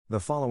The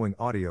following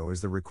audio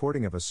is the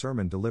recording of a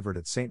sermon delivered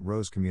at St.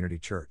 Rose Community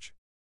Church.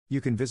 You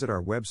can visit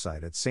our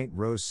website at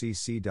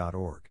strosecc.org.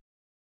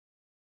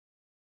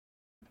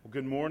 Well,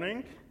 good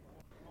morning.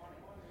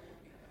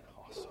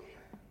 Awesome.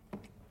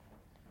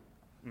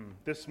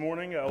 This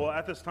morning,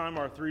 at this time,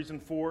 our 3s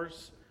and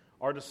 4s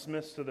are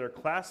dismissed to their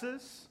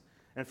classes.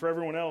 And for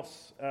everyone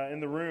else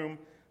in the room,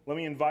 let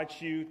me invite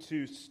you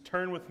to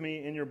turn with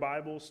me in your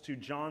Bibles to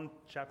John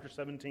chapter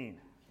 17.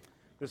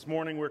 This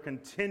morning, we're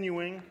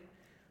continuing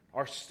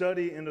our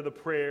study into the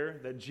prayer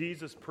that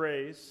Jesus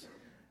prays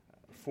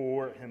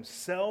for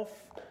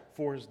himself,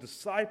 for his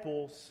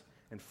disciples,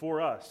 and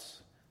for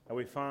us that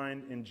we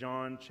find in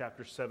John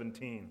chapter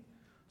 17.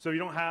 So if you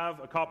don't have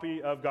a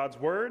copy of God's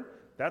Word,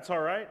 that's all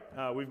right.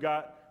 We've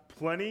got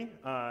plenty.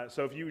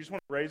 So if you just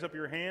want to raise up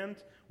your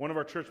hand, one of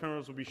our church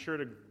members will be sure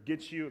to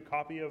get you a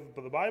copy of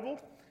the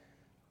Bible.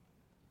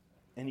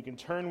 And you can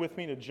turn with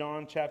me to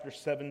John chapter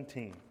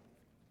 17.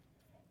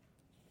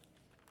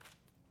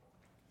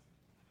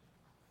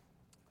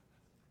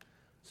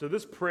 So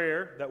this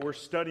prayer that we're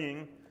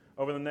studying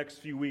over the next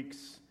few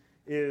weeks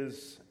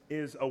is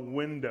a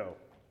window.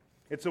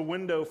 It's a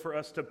window for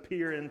us to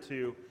peer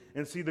into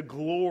and see the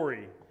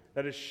glory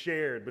that is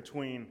shared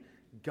between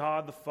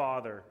God the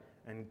Father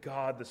and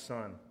God the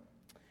Son.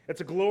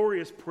 It's a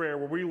glorious prayer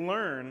where we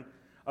learn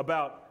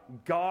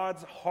about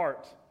God's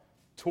heart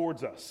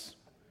towards us.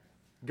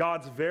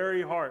 God's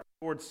very heart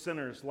towards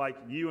sinners like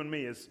you and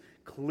me is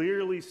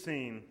clearly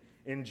seen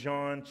in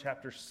John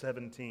chapter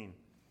 17.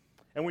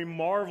 And we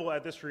marvel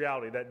at this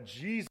reality that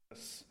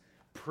Jesus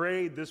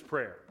prayed this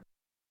prayer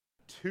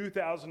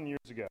 2,000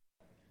 years ago.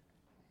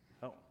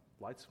 Oh,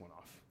 lights went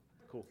off.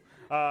 Cool.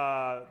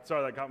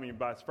 Sorry, that caught me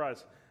by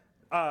surprise.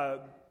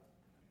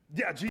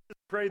 Jesus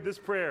prayed this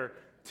prayer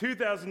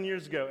 2,000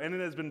 years ago, and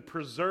it has been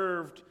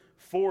preserved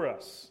for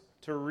us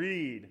to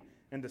read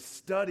and to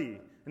study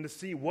and to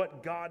see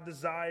what God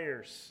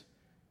desires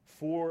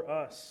for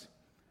us.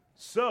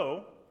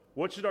 So,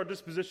 what should our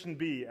disposition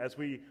be as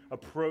we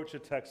approach a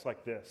text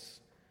like this?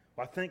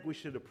 Well, I think we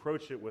should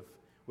approach it with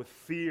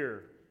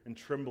fear and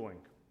trembling,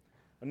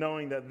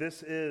 knowing that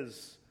this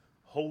is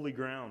holy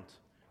ground.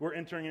 We're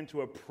entering into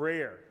a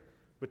prayer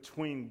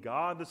between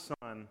God the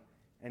Son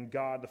and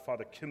God the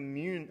Father.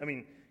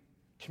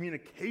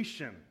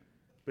 Communication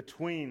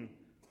between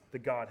the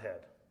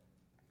Godhead.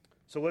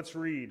 So let's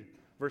read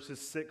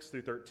verses 6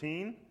 through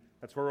 13.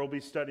 That's where we'll be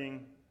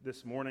studying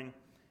this morning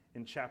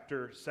in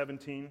chapter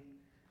 17.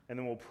 And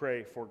then we'll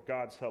pray for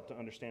God's help to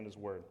understand His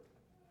Word.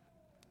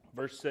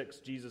 Verse 6,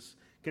 Jesus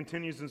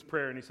continues his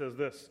prayer and he says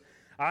this,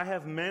 I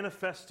have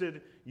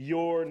manifested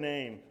your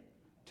name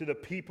to the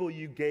people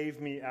you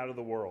gave me out of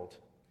the world.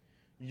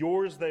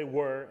 Yours they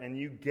were, and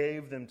you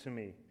gave them to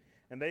me,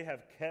 and they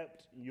have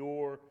kept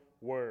your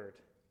word.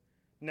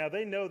 Now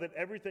they know that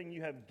everything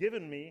you have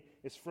given me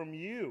is from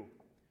you.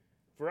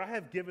 For I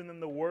have given them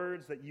the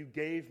words that you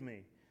gave me,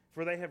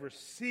 for they have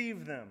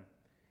received them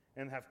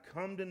and have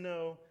come to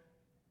know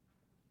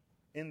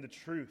in the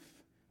truth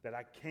that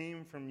I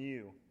came from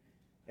you,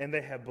 and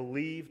they have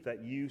believed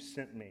that you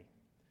sent me.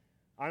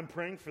 I'm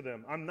praying for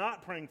them. I'm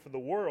not praying for the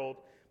world,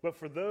 but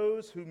for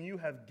those whom you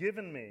have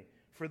given me,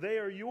 for they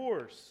are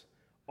yours.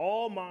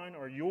 All mine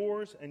are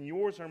yours, and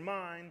yours are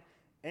mine,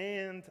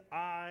 and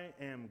I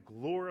am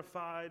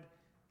glorified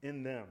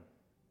in them.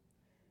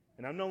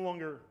 And I'm no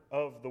longer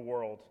of the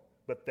world,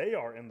 but they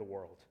are in the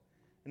world,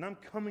 and I'm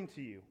coming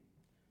to you.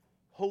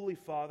 Holy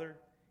Father,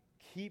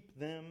 keep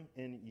them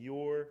in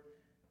your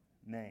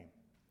name,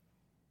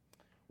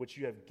 which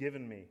you have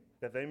given me,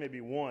 that they may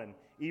be one,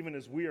 even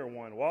as we are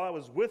one. While I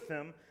was with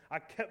them, I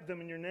kept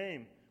them in your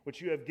name,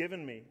 which you have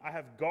given me. I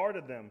have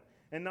guarded them,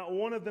 and not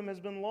one of them has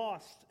been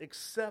lost,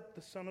 except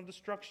the son of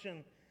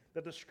destruction,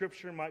 that the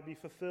scripture might be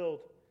fulfilled.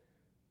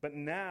 But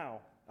now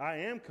I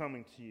am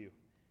coming to you,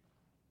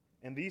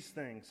 and these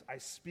things I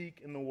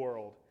speak in the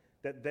world,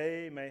 that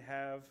they may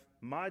have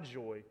my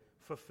joy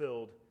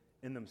fulfilled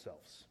in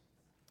themselves.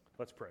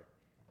 Let's pray.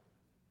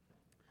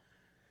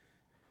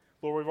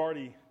 Lord, we've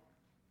already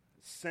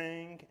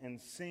sang and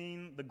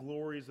seen the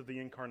glories of the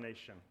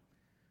incarnation,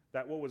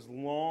 that what was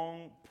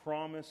long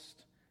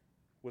promised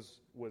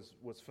was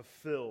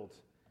fulfilled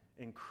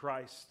in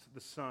Christ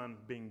the Son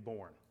being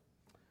born.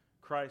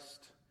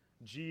 Christ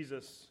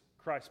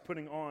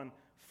putting on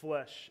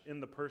flesh in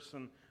the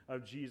person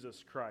of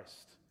Jesus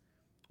Christ.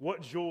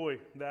 What joy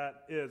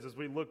that is as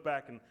we look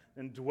back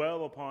and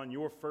dwell upon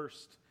your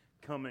first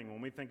coming,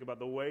 when we think about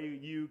the way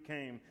you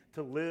came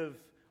to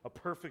live a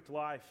perfect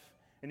life,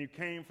 and you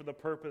came for the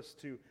purpose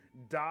to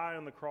die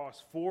on the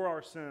cross for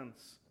our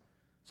sins.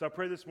 So I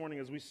pray this morning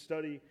as we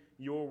study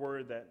your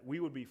word that we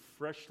would be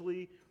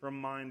freshly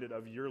reminded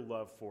of your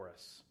love for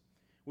us.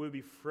 We would be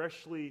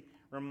freshly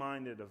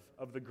reminded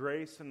of the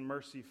grace and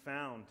mercy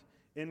found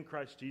in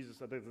Christ Jesus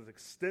that is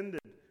extended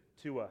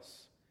to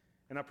us.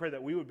 And I pray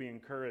that we would be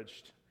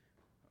encouraged.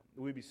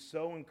 We'd be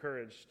so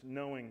encouraged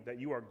knowing that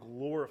you are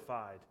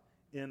glorified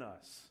in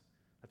us.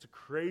 That's a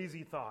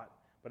crazy thought,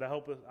 but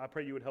I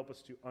pray you would help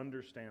us to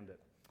understand it.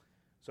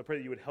 So I pray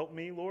that you would help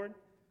me, Lord,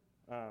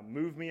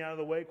 move me out of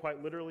the way,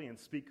 quite literally, and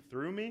speak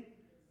through me.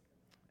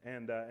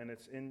 And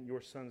it's in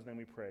your Son's name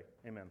we pray.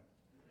 Amen.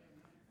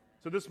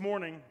 So this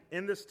morning,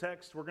 in this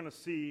text, we're going to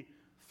see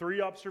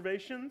 3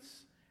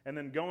 observations, and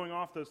then going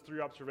off those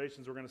 3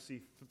 observations, we're going to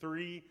see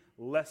 3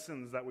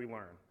 lessons that we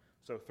learn.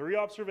 So 3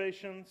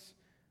 observations.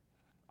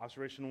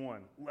 Observation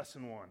 1,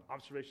 lesson 1.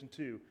 Observation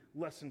 2,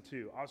 lesson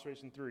 2.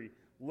 Observation 3,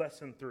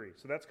 lesson 3.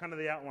 So that's kind of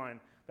the outline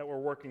that we're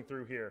working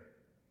through here.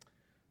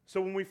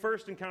 So when we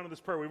first encounter this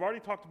prayer, we've already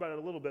talked about it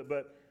a little bit,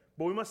 but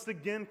we must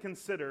again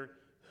consider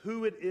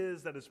who it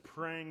is that is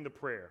praying the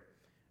prayer.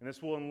 And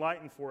this will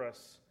enlighten for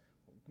us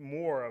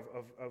more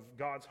of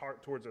God's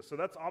heart towards us. So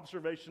that's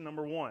observation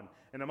number 1.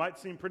 And it might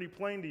seem pretty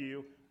plain to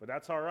you, but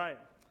that's all right.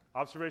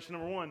 Observation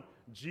number 1,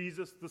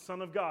 Jesus, the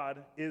Son of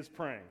God, is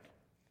praying.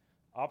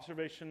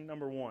 Observation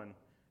number 1,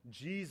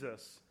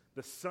 Jesus,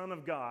 the Son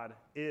of God,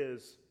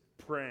 is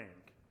praying.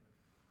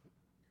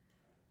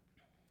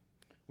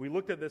 We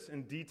looked at this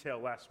in detail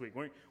last week.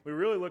 We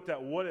really looked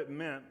at what it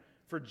meant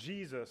for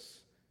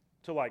Jesus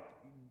to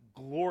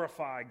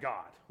glorify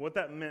God, what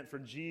that meant for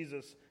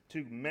Jesus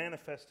to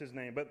manifest his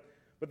name. But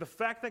the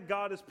fact that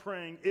God is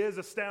praying is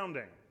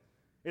astounding.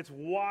 It's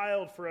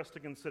wild for us to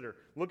consider.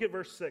 Look at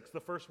verse 6, the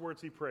first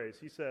words he prays.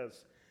 He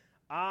says,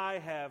 I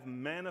have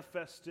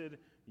manifested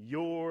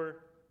your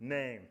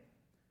name.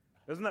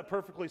 Doesn't that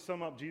perfectly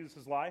sum up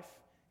Jesus' life?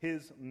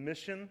 His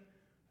mission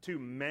to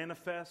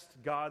manifest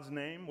God's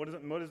name. What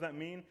does that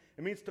mean?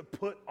 It means to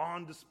put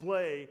on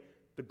display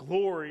the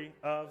glory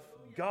of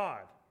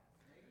God.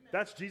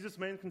 That's Jesus'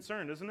 main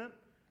concern, isn't it?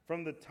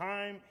 From the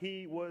time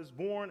he was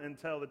born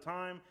until the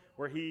time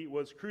where he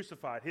was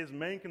crucified, his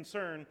main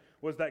concern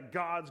was that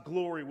God's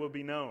glory would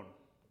be known.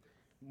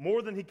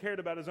 More than he cared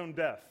about his own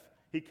death,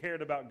 he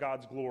cared about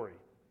God's glory.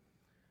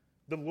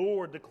 The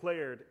Lord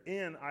declared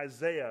in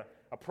Isaiah,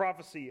 a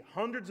prophecy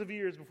hundreds of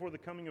years before the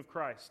coming of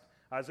Christ,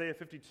 Isaiah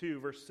 52,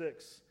 verse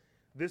 6,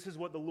 this is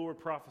what the Lord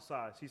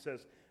prophesies. He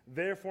says,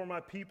 therefore my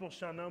people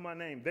shall know my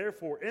name.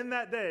 Therefore, in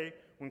that day,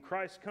 when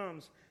Christ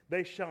comes,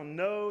 they shall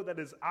know that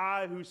it is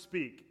I who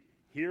speak.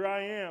 Here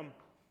I am,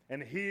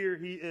 and here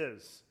he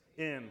is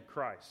in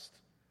Christ.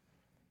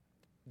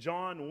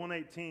 John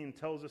 1:18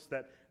 tells us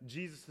that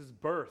Jesus'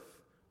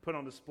 birth put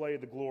on display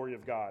the glory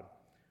of God.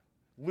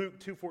 Luke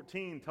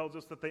 2:14 tells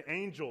us that the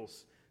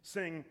angels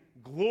sing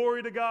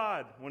glory to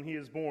God when he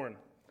is born.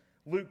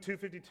 Luke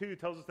 2:52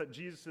 tells us that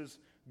Jesus'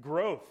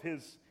 growth,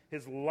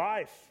 his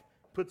life,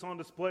 puts on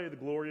display the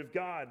glory of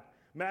God.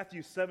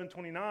 Matthew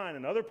 7:29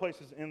 and other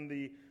places in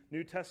the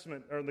New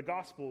Testament, or the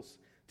Gospels,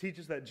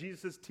 teaches that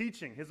Jesus'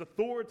 teaching, his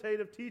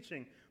authoritative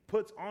teaching,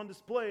 puts on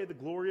display the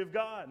glory of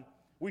God.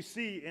 We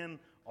see in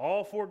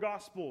all 4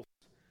 Gospels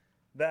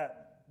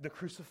that the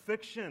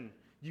crucifixion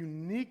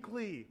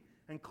uniquely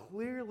and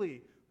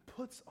clearly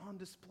puts on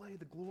display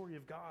the glory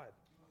of God.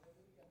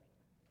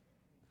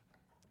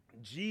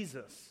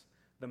 Jesus,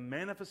 the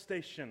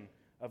manifestation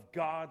of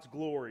God's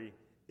glory,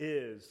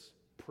 is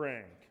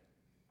praying.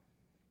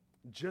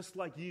 Just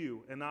like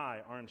you and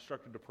I are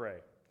instructed to pray.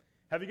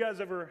 Have you guys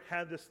ever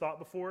had this thought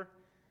before?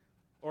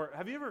 Or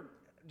have you ever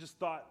just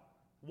thought,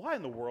 why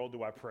in the world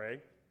do I pray?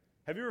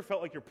 Have you ever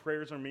felt like your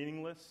prayers are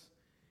meaningless?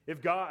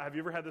 Have you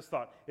ever had this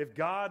thought? If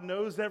God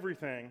knows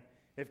everything,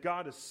 if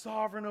God is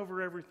sovereign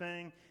over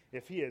everything,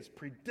 if he has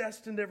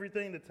predestined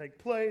everything to take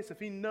place, if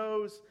he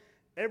knows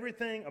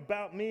everything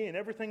about me and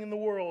everything in the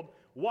world,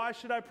 why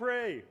should I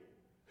pray?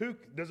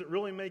 Does it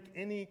really make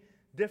any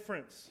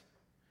difference?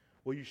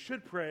 Well, you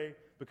should pray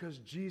because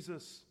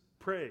Jesus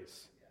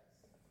prays.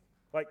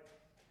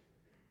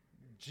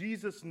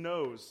 Jesus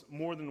knows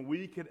more than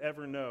we could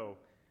ever know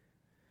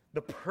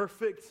the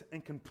perfect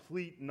and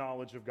complete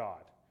knowledge of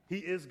God. He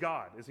is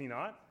God, is he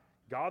not?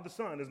 God the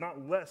Son is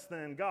not less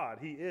than God.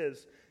 He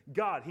is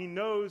God. He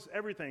knows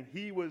everything.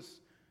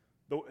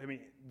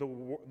 The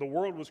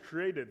world was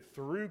created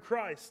through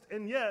Christ,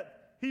 and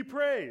yet he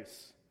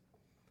prays.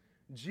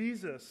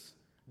 Jesus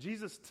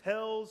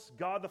tells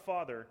God the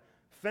Father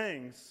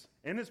things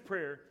in his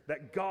prayer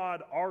that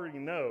God already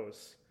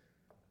knows.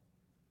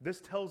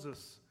 This tells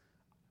us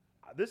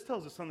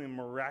something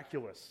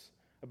miraculous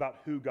about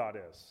who God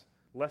is.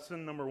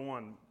 Lesson number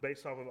 1,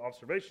 based off of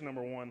observation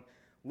number 1,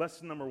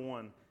 lesson number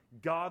 1,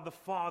 God the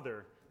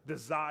Father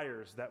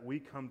desires that we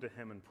come to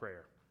him in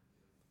prayer.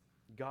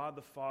 God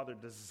the Father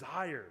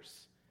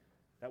desires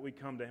that we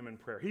come to him in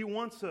prayer. He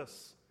wants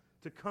us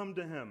to come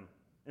to him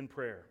in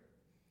prayer.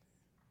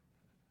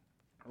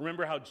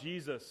 Remember how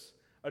Jesus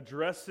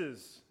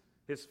addresses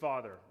his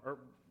Father, or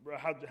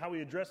how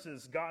he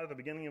addresses God at the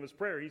beginning of his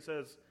prayer. He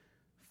says,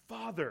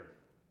 Father.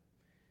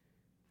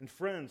 And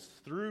friends,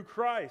 through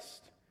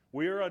Christ,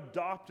 we are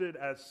adopted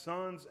as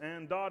sons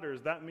and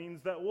daughters. That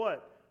means that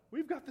what?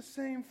 We've got the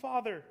same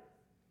Father.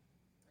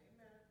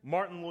 Amen.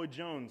 Martin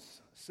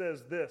Lloyd-Jones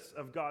says this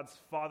of God's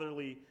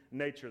fatherly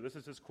nature. This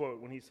is his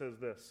quote when he says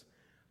this.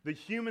 The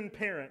human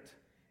parent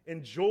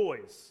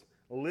enjoys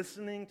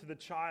listening to the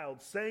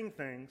child saying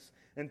things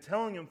and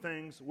telling him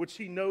things which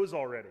he knows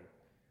already.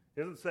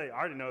 He doesn't say, I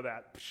already know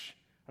that. Psh,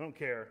 I don't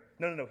care.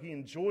 No. He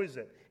enjoys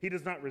it. He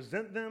does not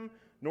resent them,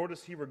 nor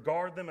does he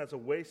regard them as a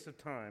waste of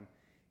time.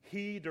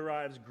 He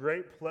derives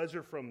great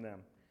pleasure from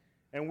them.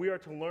 And we are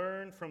to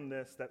learn from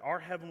this that our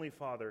Heavenly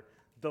Father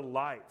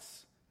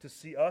delights to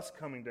see us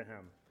coming to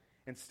him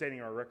and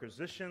stating our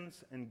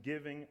requisitions and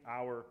giving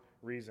our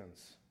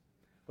reasons.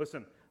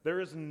 Listen, there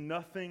is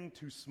nothing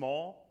too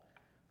small.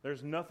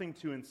 There's nothing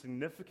too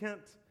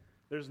insignificant.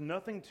 There's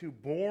nothing too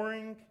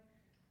boring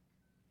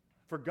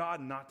for God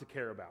not to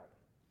care about.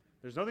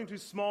 There's nothing too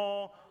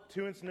small,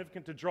 too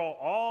insignificant to draw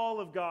all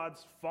of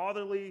God's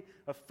fatherly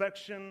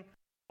affection,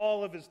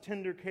 all of his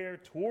tender care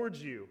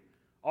towards you,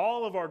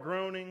 all of our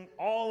groaning,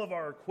 all of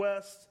our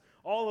requests,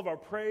 all of our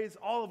praise,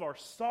 all of our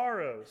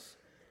sorrows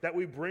that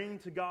we bring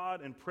to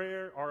God in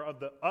prayer are of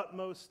the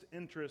utmost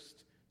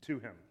interest to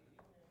him.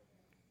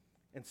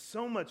 And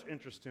so much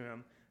interest to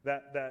him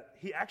that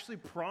he actually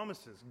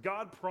promises,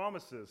 God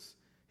promises,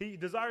 he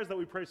desires that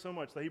we pray so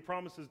much that he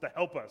promises to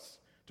help us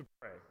to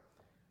pray.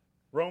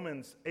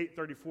 Romans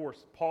 8:34,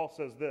 Paul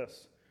says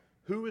this,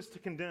 "Who is to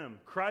condemn?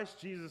 Christ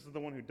Jesus is the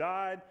one who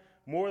died,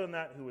 more than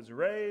that, who was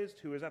raised,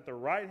 who is at the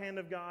right hand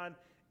of God,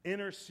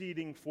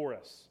 interceding for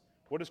us."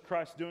 What is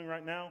Christ doing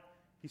right now?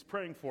 He's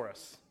praying for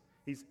us.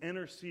 He's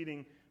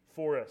interceding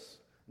for us.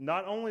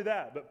 Not only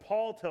that, but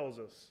Paul tells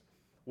us,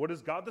 what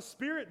is God the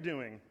Spirit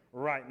doing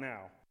right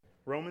now?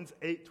 Romans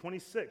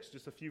 8:26,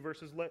 just a few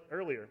verses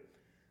earlier.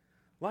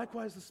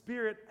 "Likewise, the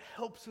Spirit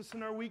helps us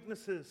in our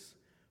weaknesses,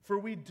 for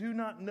we do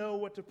not know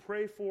what to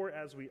pray for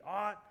as we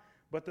ought,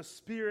 but the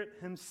Spirit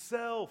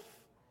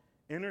himself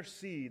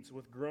intercedes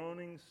with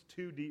groanings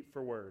too deep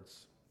for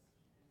words."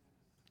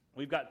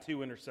 We've got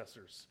two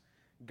intercessors,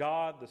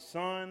 God the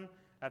Son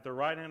at the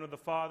right hand of the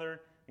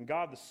Father, and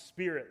God the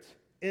Spirit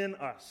in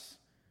us,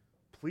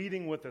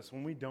 pleading with us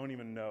when we don't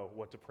even know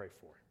what to pray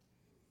for.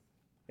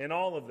 In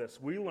all of this,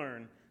 we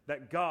learn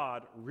that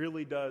God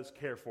really does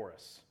care for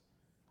us.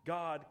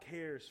 God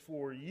cares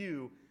for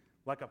you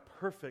like a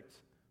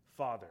perfect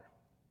Father.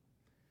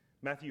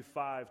 Matthew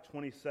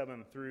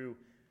 5:27 through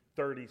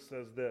 30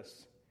 says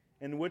this,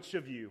 "And which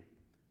of you,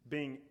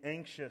 being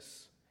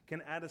anxious,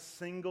 can add a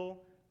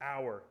single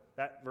hour?"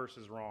 That verse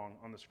is wrong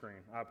on the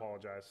screen. I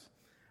apologize.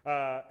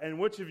 "And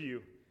which of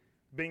you,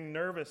 being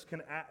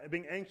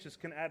anxious,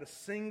 can add a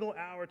single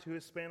hour to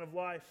his span of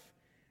life?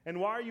 And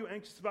why are you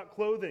anxious about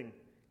clothing?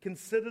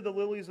 Consider the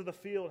lilies of the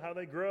field, how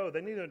they grow.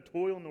 They neither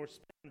toil nor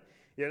spin.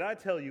 Yet I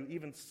tell you,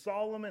 even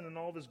Solomon in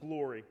all of his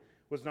glory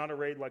was not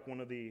arrayed like one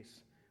of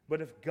these.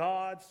 But if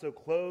God so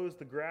clothes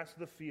the grass of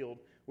the field,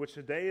 which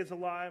today is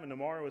alive and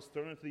tomorrow is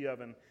thrown into the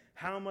oven,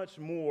 how much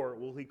more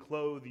will he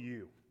clothe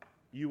you,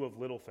 you of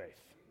little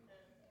faith?"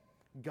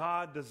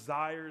 God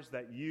desires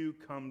that you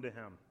come to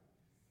him.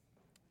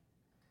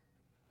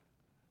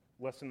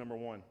 Lesson number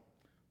 1.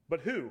 But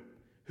who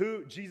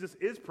Jesus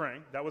is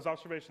praying, that was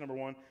observation number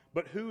 1,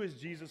 but who is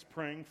Jesus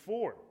praying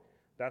for?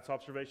 That's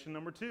observation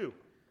number 2.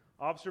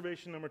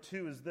 Observation number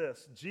 2 is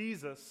this: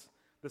 Jesus,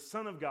 the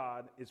Son of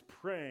God, is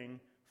praying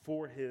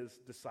for his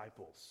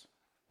disciples.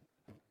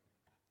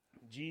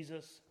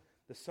 Jesus,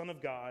 the Son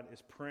of God,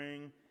 is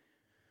praying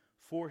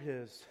for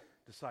his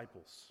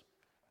disciples.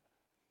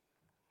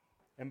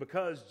 And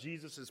because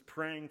Jesus is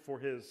praying for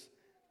his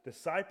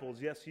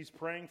disciples, yes, he's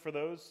praying for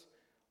those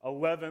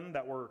 11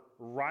 that were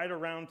right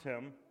around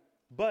him,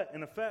 but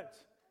in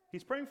effect,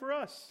 he's praying for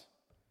us,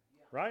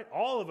 right?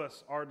 All of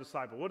us are a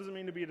disciple. What does it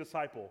mean to be a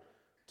disciple?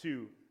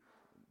 To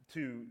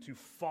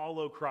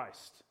follow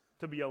Christ,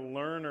 to be a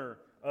learner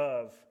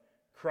of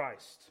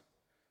Christ.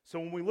 So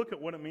when we look at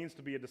what it means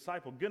to be a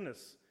disciple,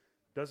 goodness,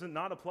 does it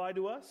not apply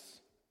to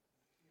us?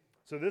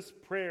 So this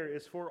prayer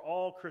is for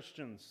all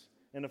Christians,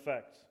 in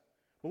effect.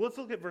 Well, let's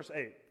look at verse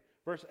 8.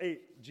 Verse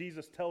 8,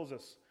 Jesus tells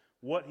us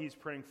what he's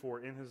praying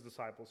for in his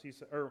disciples.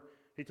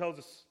 He tells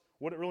us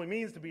what it really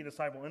means to be a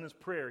disciple in his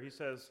prayer. He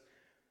says,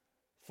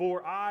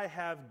 "For I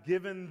have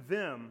given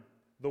them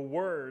the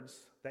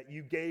words that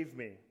you gave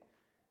me,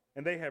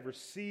 and they have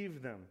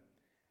received them,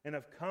 and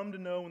have come to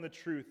know in the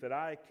truth that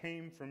I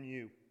came from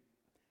you,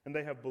 and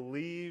they have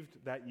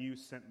believed that you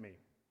sent me."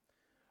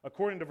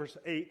 According to verse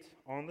 8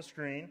 on the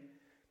screen,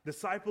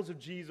 disciples of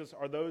Jesus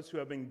are those who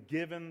have been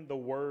given the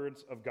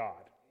words of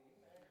God.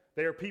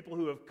 They are people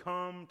who have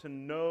come to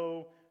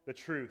know the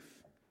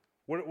truth.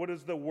 What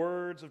is the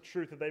words of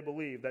truth that they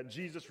believe? That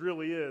Jesus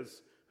really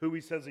is who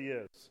he says he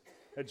is.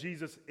 That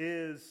Jesus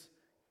is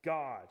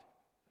God.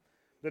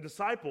 The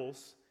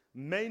disciples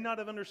may not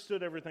have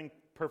understood everything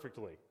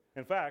perfectly.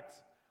 In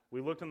fact,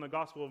 we looked in the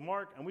Gospel of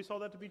Mark and we saw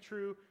that to be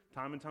true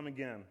time and time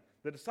again.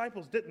 The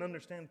disciples didn't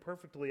understand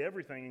perfectly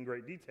everything in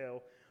great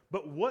detail,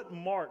 but what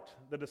marked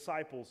the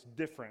disciples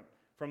different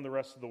from the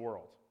rest of the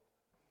world?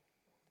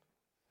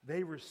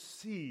 They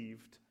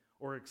received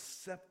or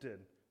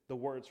accepted the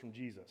words from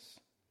Jesus.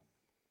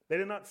 They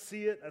did not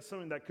see it as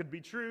something that could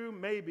be true,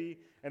 maybe,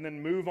 and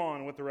then move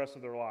on with the rest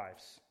of their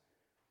lives.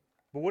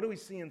 But what do we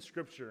see in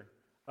Scripture?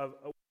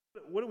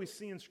 What do we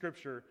see in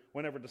Scripture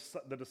whenever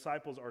the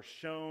disciples are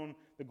shown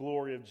the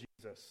glory of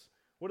Jesus?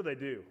 What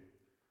do?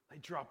 They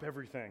drop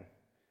everything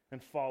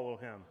and follow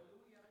him.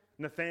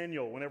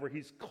 Nathanael, whenever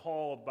he's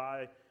called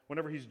by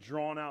whenever he's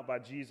drawn out by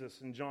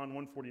Jesus in John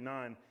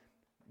 1:49,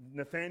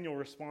 Nathanael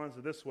responds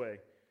this way,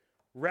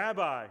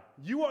 Rabbi,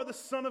 you are the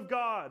Son of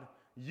God.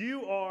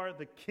 You are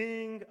the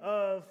King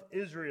of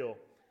Israel.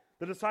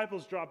 The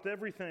disciples dropped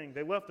everything.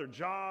 They left their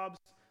jobs,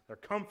 their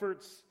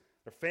comforts,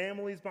 their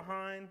families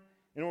behind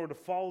in order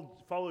to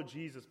follow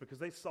Jesus because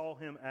they saw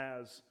him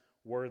as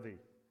worthy.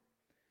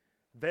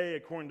 They,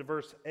 according to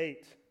verse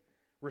 8,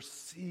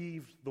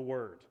 received the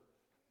word.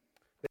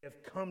 They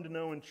have come to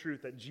know in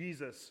truth that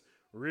Jesus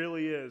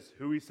really is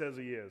who he says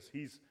he is.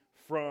 He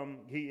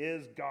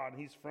is God.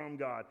 He's from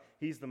God.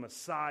 He's the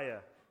Messiah.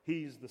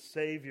 He's the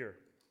Savior.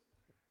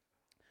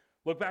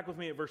 Look back with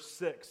me at verse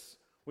 6.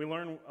 We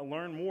learn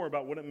more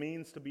about what it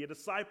means to be a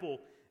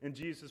disciple in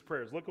Jesus'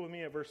 prayers. Look with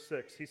me at verse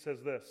 6. He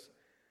says this,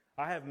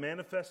 I have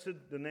manifested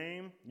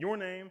your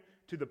name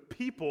to the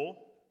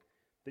people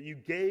that you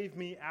gave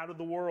me out of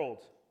the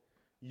world.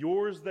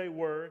 Yours they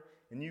were,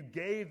 and you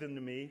gave them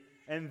to me,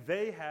 and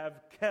they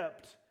have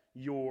kept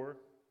your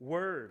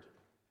word.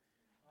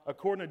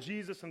 According to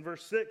Jesus in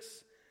verse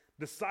 6,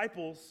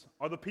 disciples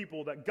are the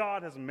people that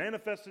God has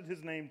manifested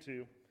his name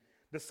to.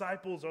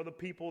 Disciples are the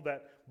people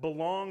that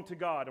belong to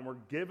God and were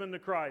given to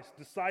Christ.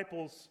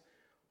 Disciples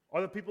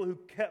are the people who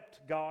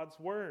kept God's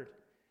word.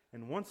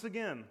 And once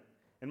again,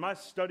 in my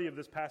study of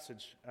this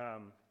passage,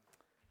 one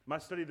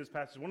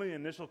of the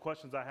initial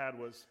questions I had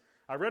was,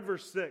 I read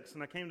verse 6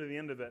 and I came to the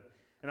end of it,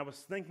 and I was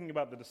thinking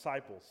about the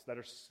disciples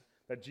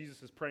that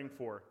Jesus is praying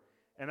for.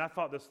 And I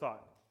thought this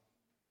thought.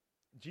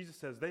 Jesus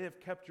says, they have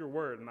kept your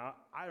word. And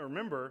I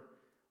remember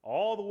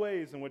all the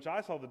ways in which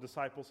I saw the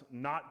disciples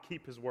not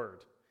keep his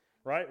word.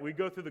 Right? We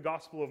go through the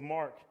Gospel of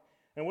Mark,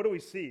 and what do we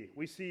see?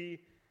 We see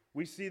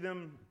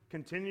them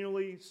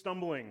continually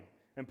stumbling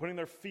and putting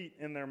their feet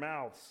in their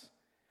mouths.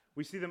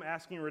 We see them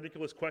asking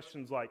ridiculous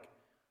questions like,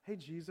 hey,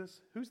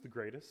 Jesus, who's the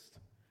greatest?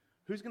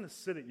 Who's going to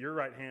sit at your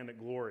right hand at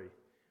glory?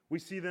 We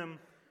see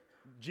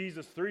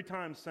Jesus 3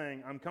 times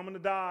saying, I'm coming to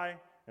die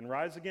and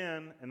rise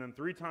again, and then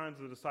 3 times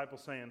the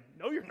disciples saying,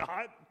 no, you're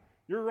not.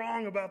 You're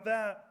wrong about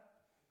that.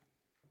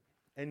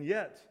 And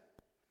yet,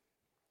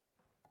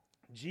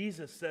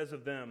 Jesus says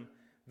of them,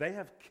 they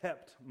have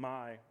kept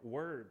my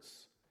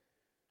words.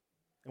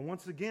 And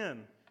once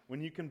again,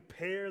 when you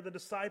compare the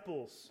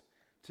disciples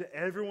to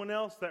everyone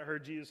else that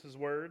heard Jesus'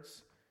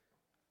 words,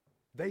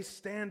 they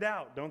stand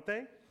out, don't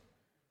they?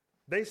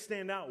 They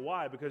stand out.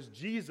 Why? Because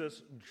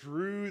Jesus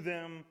drew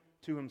them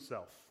to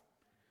himself.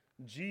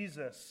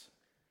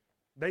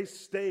 They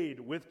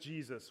stayed with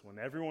Jesus when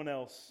everyone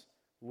else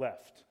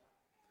left.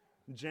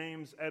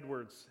 James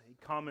Edwards, he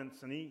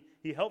comments, and he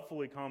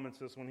helpfully comments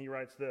this when he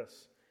writes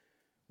this.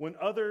 When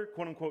other,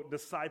 quote-unquote,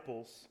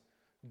 disciples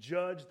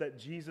judge that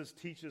Jesus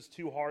teaches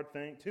too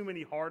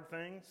many hard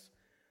things,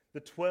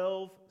 the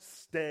 12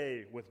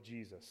 stay with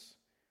Jesus.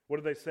 What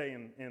do they say?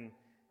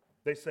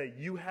 They say,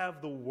 you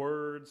have the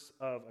words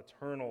of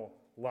eternal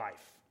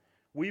life.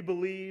 We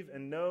believe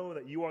and know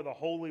that you are the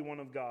Holy One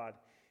of God.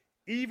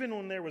 Even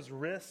when there was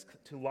risk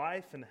to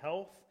life and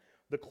health,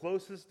 the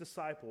closest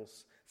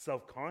disciples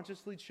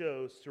self-consciously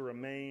chose to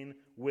remain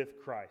with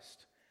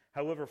Christ,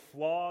 however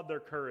flawed their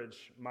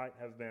courage might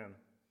have been.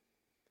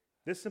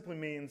 This simply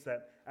means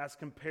that as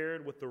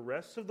compared with the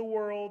rest of the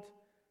world,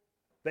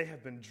 they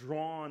have been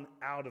drawn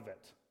out of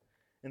it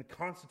and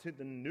constitute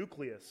the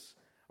nucleus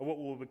of what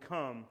will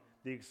become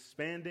the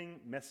expanding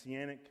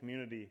messianic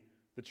community,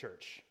 the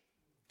church.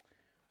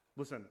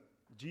 Listen,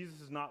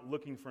 Jesus is not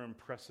looking for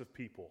impressive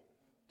people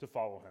to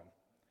follow him.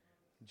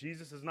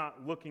 Jesus is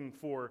not looking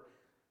for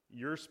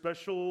your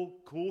special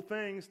cool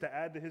things to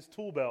add to his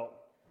tool belt.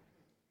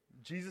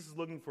 Jesus is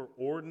looking for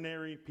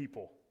ordinary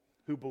people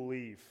who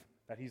believe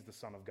that he's the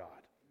Son of God.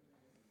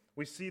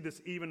 We see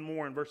this even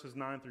more in verses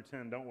 9 through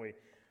 10, don't we?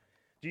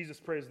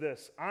 Jesus prays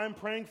this, I'm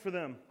praying for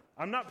them.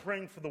 I'm not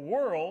praying for the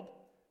world,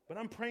 but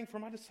I'm praying for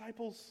my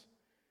disciples,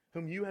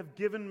 whom you have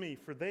given me,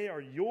 for they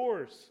are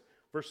yours.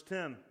 Verse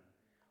 10,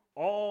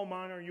 all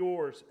mine are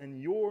yours, and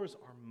yours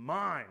are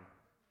mine,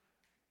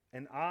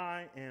 and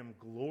I am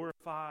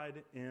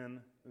glorified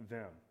in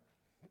them.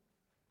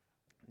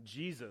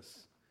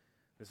 Jesus,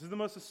 this is the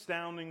most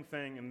astounding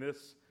thing in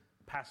this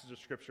passage of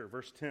Scripture,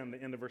 verse 10,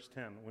 the end of verse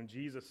 10, when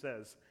Jesus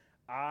says,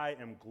 I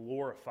am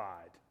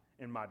glorified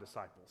in my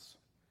disciples.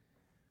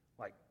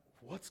 Like,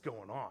 what's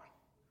going on?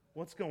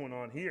 What's going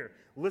on here?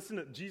 Listen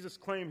to Jesus'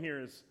 claim here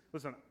is,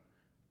 listen,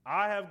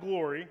 I have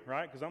glory,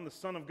 right, because I'm the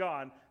Son of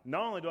God.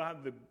 Not only do I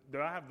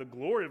have the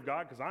glory of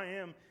God, because I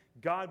am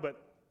God,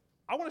 but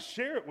I want to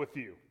share it with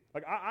you.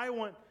 Like, I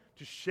want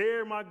to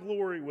share my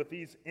glory with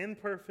these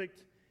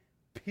imperfect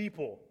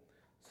people.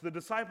 So the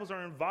disciples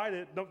are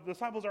invited. The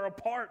disciples are a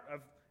part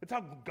of, it's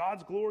how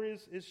God's glory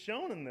is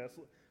shown in this.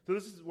 So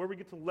this is where we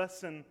get to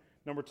lesson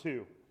number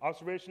 2.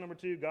 Observation number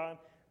 2, God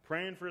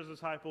praying for his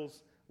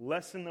disciples.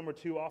 Lesson number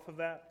 2 off of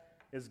that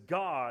is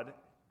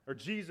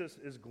Jesus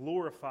is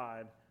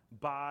glorified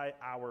by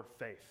our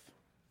faith.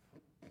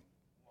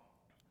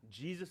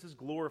 Jesus is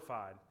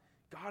glorified.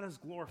 God is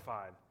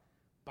glorified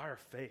by our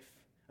faith,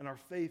 and our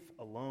faith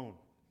alone.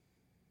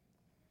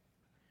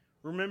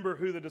 Remember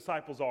who the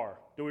disciples are.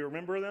 Do we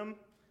remember them?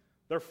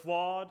 They're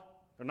flawed.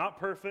 They're not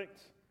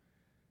perfect.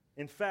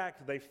 In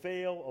fact, they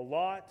fail a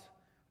lot.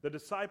 The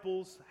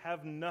disciples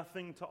have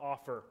nothing to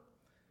offer.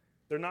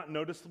 They're not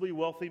noticeably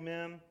wealthy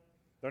men.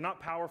 They're not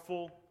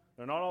powerful.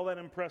 They're not all that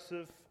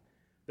impressive.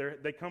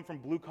 They come from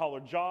blue-collar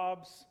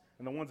jobs,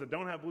 and the ones that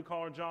don't have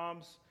blue-collar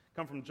jobs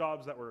come from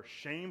jobs that were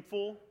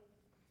shameful.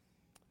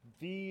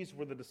 These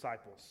were the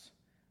disciples.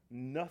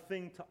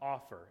 Nothing to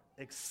offer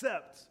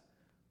except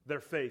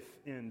their faith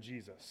in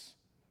Jesus.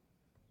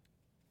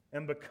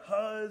 And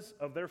because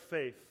of their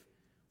faith,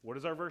 what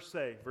does our verse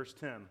say? Verse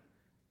 10,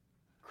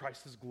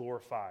 Christ is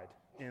glorified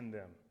in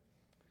them.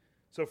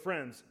 So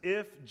friends,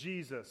 if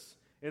Jesus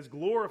is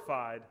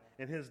glorified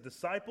in his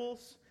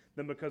disciples,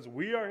 then because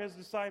we are his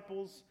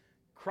disciples,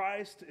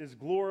 Christ is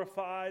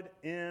glorified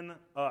in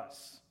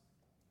us.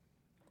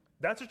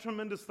 That's a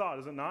tremendous thought,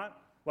 is it not?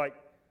 Like,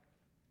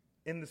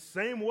 in the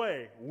same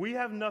way, we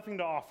have nothing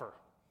to offer.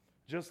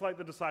 Just like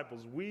the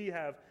disciples, we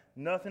have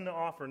nothing to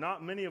offer.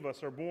 Not many of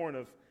us are born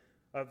of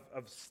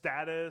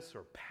status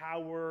or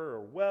power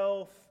or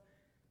wealth.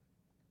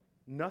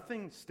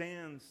 Nothing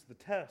stands the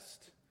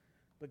test,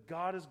 but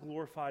God is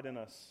glorified in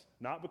us,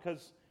 not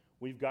because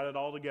we've got it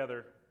all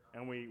together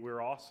and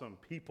we're awesome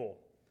people,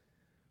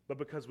 but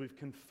because we've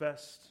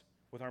confessed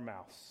with our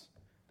mouths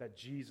that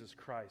Jesus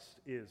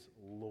Christ is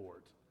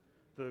Lord,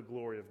 to the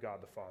glory of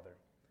God the Father.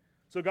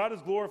 So God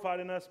is glorified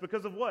in us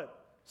because of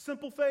what?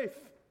 Simple faith.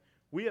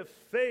 We have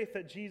faith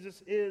that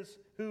Jesus is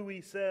who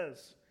he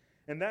says.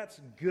 And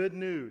that's good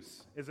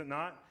news, is it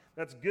not?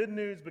 That's good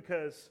news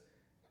because,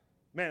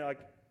 man, like,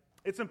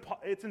 it's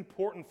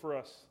important for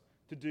us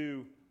to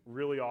do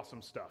really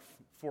awesome stuff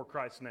for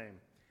Christ's name.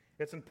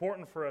 It's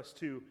important for us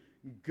to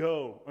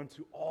go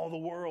unto all the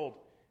world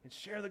and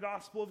share the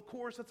gospel. Of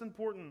course, that's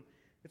important.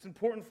 It's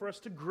important for us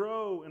to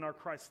grow in our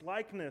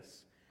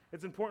Christ-likeness.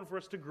 It's important for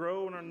us to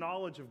grow in our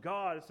knowledge of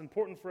God. It's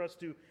important for us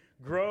to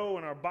grow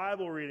in our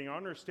Bible reading, our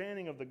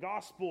understanding of the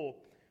gospel.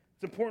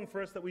 It's important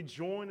for us that we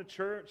join a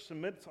church,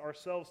 submit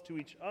ourselves to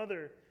each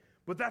other.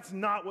 But that's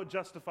not what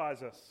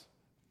justifies us.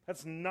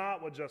 That's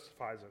not what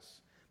justifies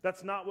us.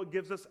 That's not what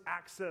gives us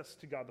access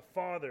to God the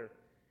Father.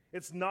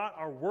 It's not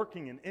our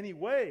working in any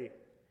way,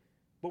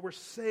 but we're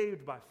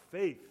saved by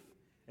faith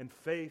and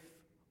faith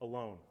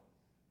alone.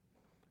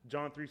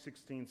 John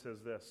 3:16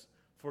 says this,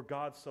 "For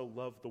God so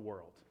loved the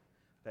world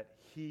that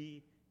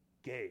he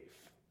gave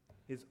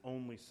his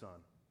only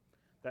Son,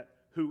 that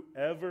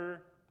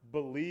whoever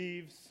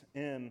believes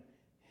in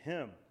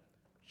him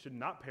should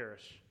not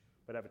perish,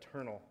 but have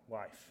eternal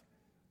life."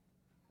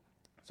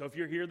 So if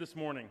you're here this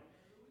morning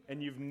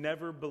and you've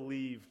never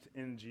believed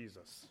in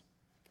Jesus,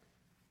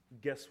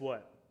 guess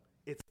what?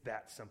 It's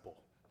that simple.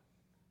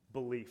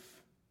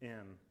 Belief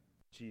in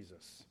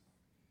Jesus.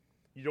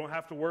 You don't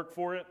have to work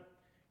for it.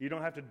 You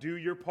don't have to do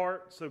your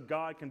part so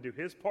God can do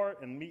his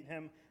part and meet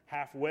him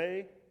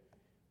halfway.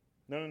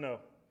 No.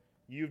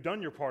 You've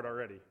done your part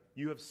already.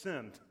 You have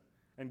sinned,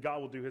 and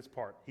God will do his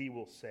part. He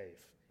will save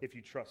if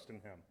you trust in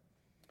him.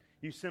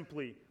 You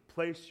simply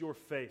place your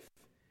faith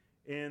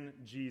in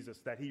Jesus,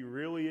 that he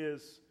really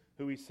is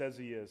who he says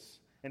he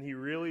is, and he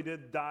really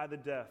did die the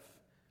death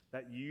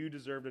that you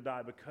deserve to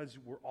die because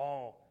we're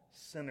all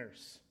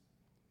sinners.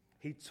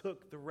 He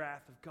took the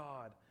wrath of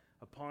God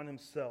upon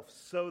himself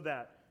so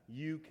that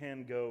you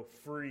can go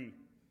free.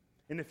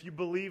 And if you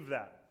believe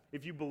that,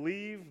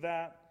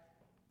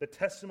 the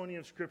testimony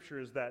of Scripture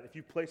is that if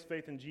you place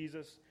faith in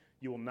Jesus,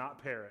 you will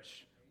not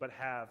perish, but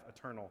have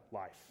eternal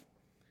life.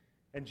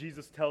 And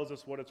Jesus tells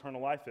us what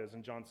eternal life is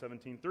in John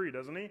 17:3,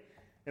 doesn't he?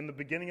 In the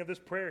beginning of this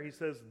prayer, he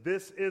says,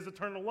 "This is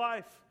eternal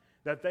life,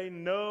 that they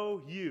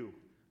know you,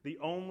 the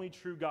only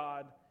true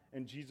God,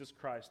 and Jesus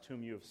Christ,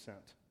 whom you have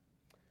sent."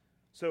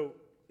 So,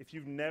 if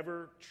you've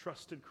never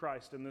trusted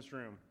Christ in this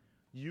room,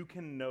 you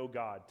can know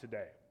God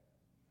today.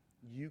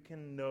 You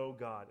can know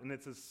God. And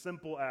it's as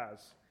simple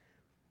as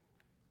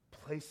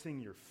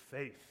placing your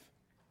faith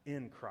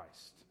in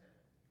Christ.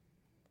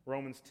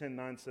 Romans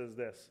 10:9 says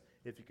this,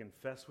 "If you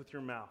confess with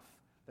your mouth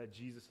that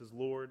Jesus is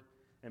Lord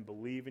and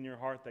believe in your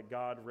heart that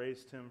God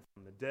raised him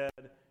from the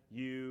dead,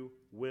 you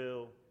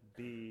will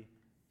be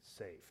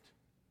saved."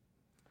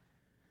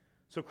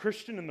 So,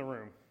 Christian in the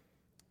room,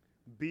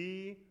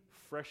 be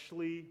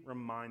freshly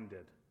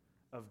reminded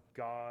of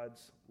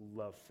God's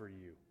love for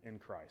you in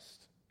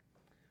Christ.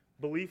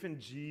 Belief in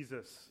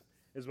Jesus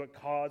is what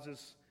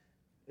causes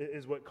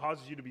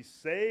you to be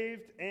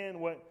saved, and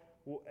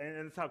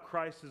it's how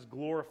Christ is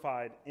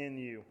glorified in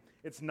you.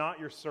 It's not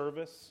your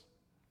service.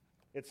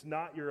 It's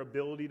not your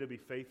ability to be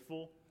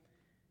faithful.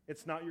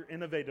 It's not your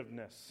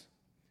innovativeness.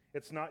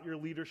 It's not your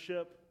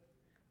leadership.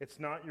 It's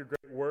not your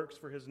great works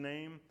for his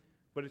name,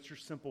 but it's your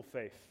simple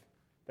faith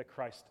that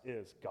Christ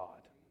is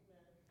God.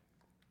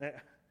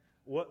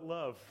 What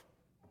love?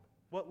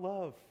 What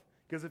love?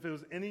 Because if it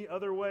was any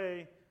other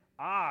way,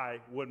 I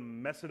would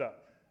mess it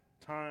up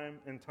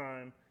time and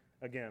time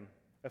again.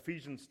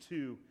 Ephesians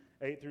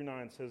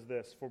 2:8-9 says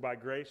this, "For by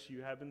grace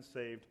you have been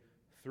saved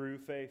through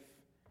faith,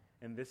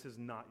 and this is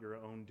not your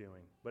own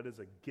doing, but is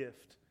a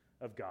gift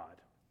of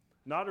God,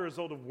 not a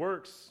result of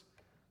works,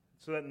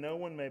 so that no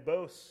one may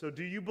boast. So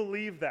do you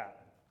believe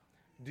that?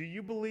 Do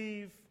you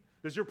believe,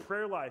 does your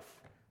prayer life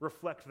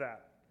reflect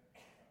that?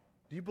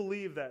 Do you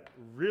believe that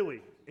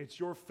really it's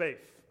your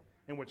faith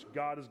in which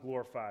God is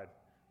glorified,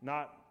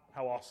 not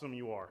how awesome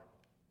you are?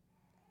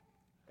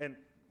 And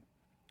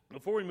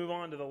before we move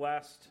on to the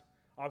last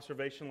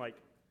observation,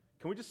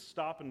 can we just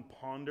stop and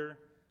ponder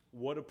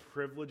what a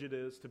privilege it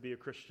is to be a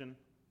Christian?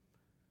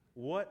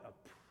 What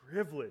a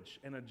privilege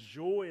and a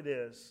joy it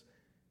is,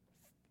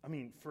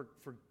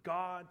 for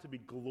God to be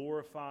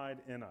glorified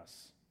in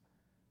us.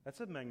 That's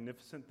a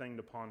magnificent thing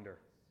to ponder.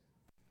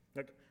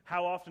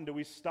 How often do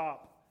we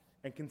stop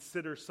and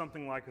consider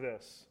something like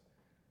this?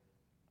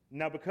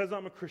 Now, because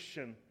I'm a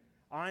Christian,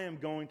 I am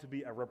going to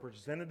be a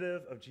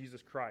representative of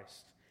Jesus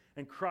Christ.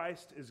 And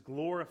Christ is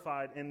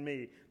glorified in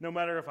me, no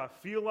matter if I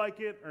feel like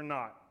it or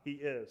not. He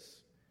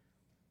is.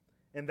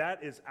 And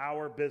that is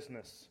our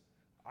business.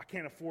 I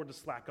can't afford to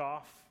slack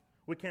off.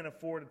 We can't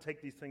afford to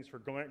take these things for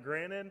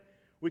granted.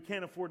 We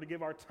can't afford to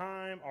give our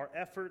time, our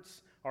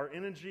efforts, our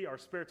energy, our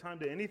spare time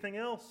to anything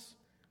else,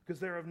 because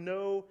they're of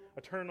no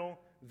eternal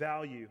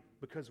value,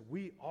 because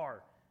we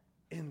are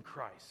in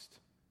Christ.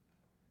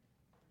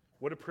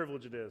 What a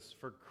privilege it is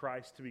for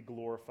Christ to be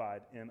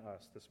glorified in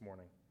us this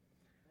morning.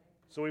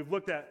 So we've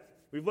looked at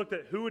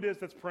who it is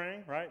that's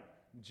praying, right?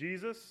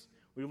 Jesus.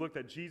 We looked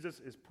at Jesus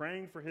is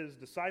praying for his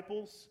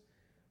disciples.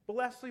 But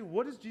lastly,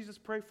 what does Jesus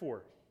pray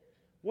for?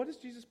 What does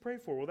Jesus pray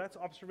for? Well, that's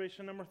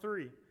observation number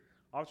 3.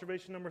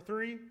 Observation number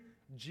 3,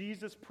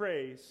 Jesus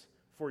prays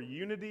for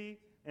unity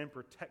and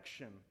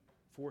protection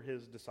for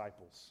his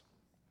disciples.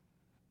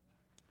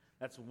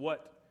 That's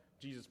what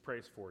Jesus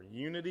prays for,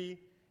 unity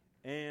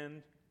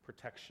and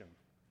protection.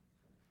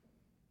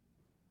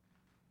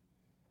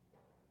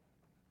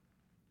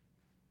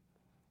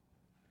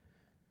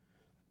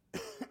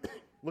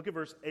 Look at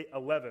verse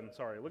 11.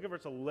 Look at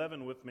verse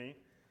 11 with me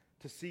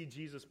to see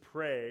Jesus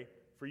pray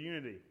for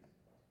unity.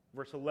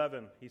 Verse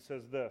 11, he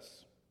says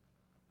this: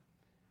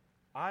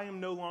 I am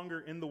no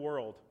longer in the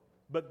world,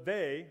 but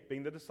they,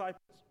 being the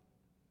disciples,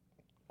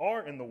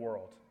 are in the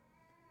world.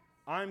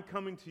 I'm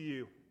coming to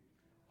you.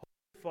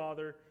 Holy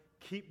Father,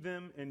 keep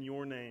them in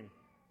your name,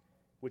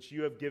 which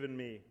you have given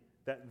me,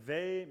 that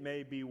they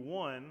may be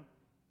one,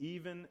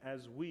 even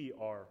as we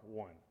are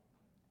one.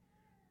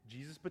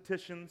 Jesus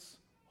petitions,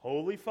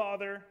 Holy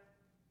Father,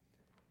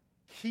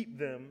 keep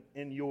them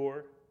in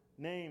your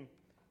name.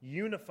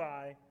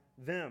 Unify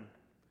them.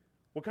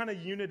 What kind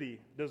of unity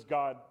does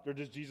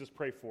Jesus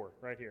pray for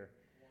right here?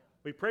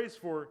 He prays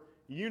for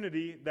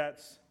unity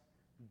that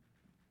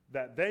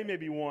they may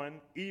be one,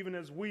 even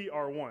as we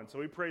are one.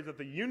 So he prays that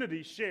the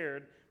unity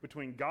shared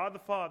between God the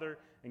Father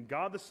and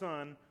God the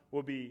Son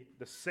will be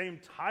the same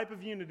type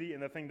of unity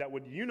and the thing that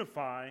would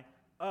unify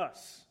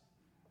us.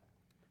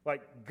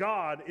 Like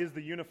God is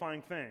the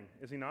unifying thing,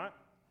 is he not?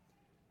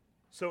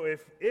 So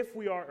if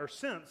we are, or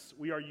since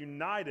we are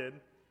united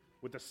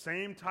with the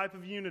same type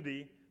of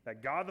unity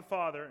that God the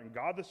Father and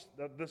God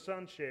the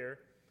Son share,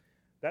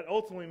 that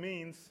ultimately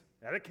means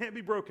that it can't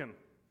be broken,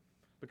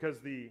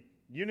 because the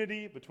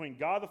unity between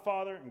God the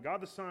Father and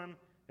God the Son,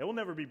 it will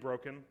never be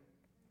broken.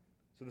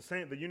 So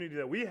the unity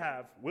that we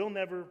have will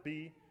never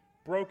be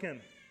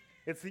broken.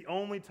 It's the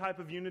only type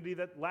of unity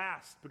that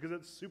lasts, because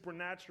it's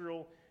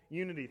supernatural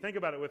unity. Think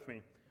about it with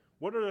me.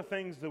 What are the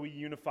things that we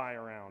unify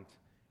around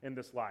in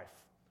this life?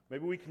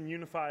 Maybe we can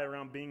unify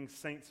around being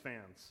Saints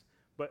fans.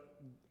 But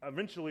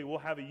eventually we'll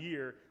have a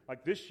year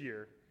like this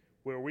year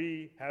where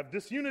we have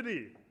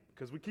disunity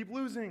because we keep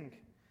losing.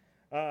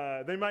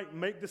 They might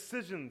make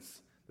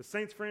decisions. The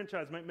Saints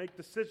franchise might make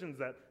decisions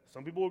that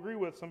some people agree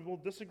with, some people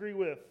disagree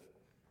with.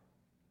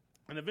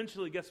 And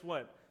eventually, guess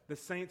what? The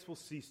Saints will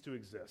cease to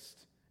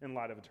exist in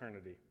light of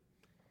eternity.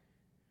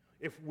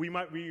 If we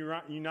might be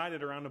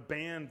united around a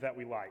band that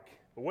we like.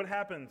 But what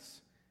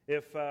happens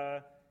if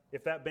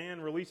that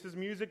band releases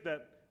music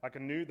that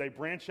they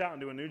branch out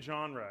into a new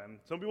genre, and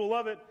some people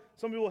love it,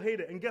 some people hate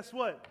it, and guess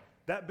what?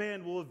 That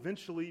band will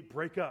eventually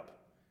break up,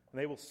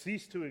 and they will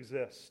cease to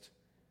exist.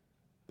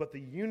 But the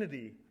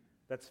unity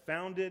that's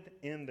founded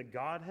in the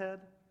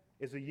Godhead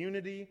is a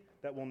unity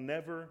that will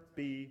never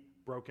be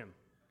broken.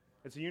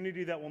 It's a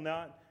unity that will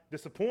not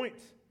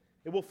disappoint.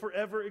 It will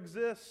forever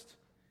exist.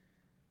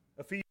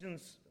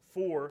 Ephesians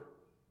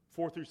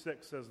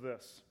 4:4-6 says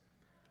this: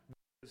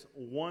 there is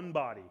one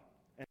body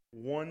and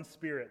one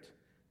Spirit,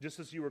 just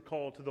as you were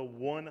called to the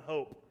one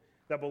hope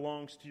that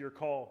belongs to your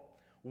call.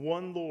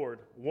 One Lord,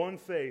 one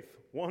faith,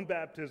 one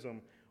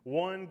baptism,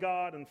 one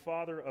God and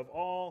Father of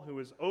all, who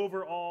is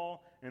over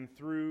all and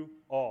through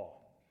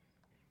all.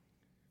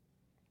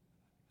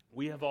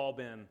 We have all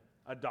been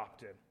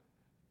adopted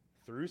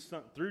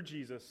through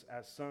Jesus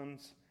as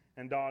sons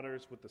and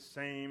daughters with the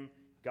same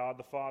God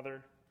the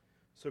Father.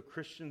 So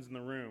Christians in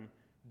the room,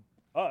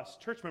 us,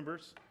 church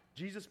members,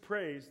 Jesus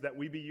prays that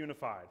we be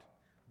unified.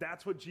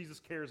 That's what Jesus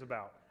cares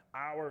about.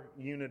 Our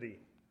unity.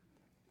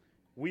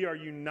 We are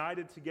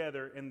united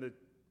together in the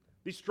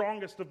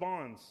strongest of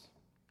bonds.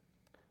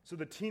 So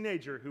the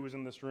teenager who is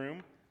in this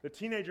room,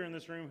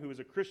 who is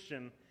a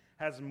Christian,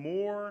 has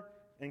more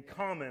in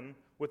common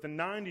with a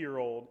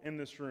 90-year-old in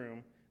this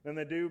room than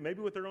they do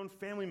maybe with their own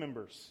family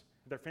members.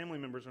 Their family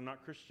members are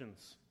not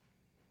Christians.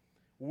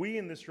 We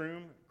in this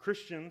room,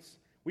 Christians,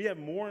 we have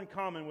more in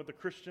common with the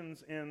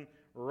Christians in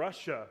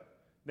Russia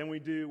than we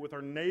do with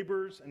our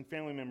neighbors and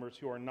family members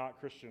who are not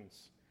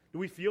Christians. Do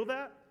we feel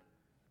that?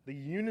 The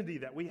unity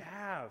that we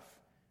have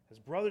as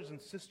brothers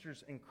and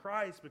sisters in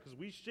Christ because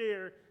we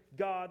share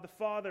God the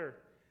Father.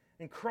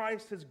 And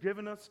Christ has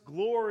given us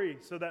glory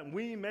so that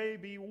we may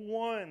be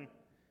one.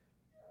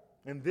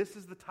 And this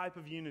is the type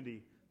of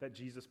unity that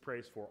Jesus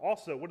prays for.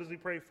 Also, what does he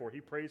pray for?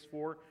 He prays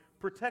for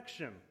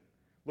protection.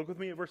 Look with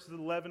me at verses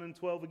 11 and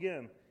 12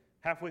 again.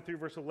 Halfway through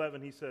verse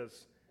 11, he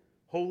says,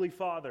 Holy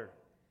Father,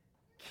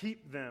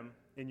 keep them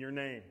in your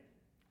name,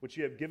 which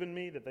you have given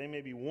me, that they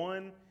may be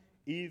one,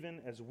 even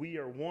as we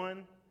are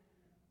one.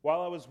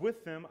 While I was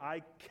with them,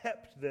 I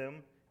kept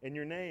them in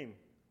your name,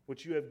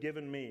 which you have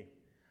given me.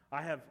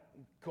 I have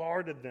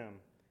guarded them,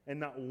 and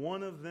not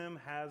one of them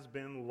has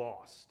been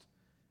lost,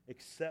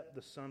 except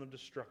the son of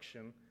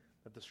destruction,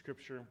 that the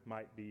scripture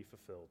might be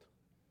fulfilled.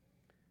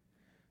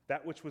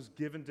 That which was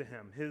given to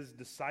him, his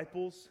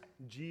disciples,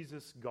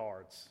 Jesus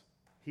guards.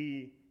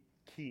 He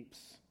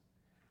keeps.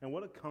 And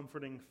what a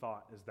comforting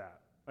thought is that?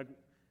 Like,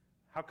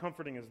 how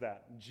comforting is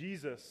that?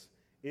 Jesus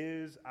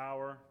is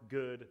our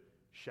good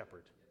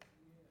shepherd.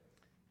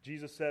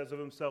 Jesus says of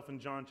himself in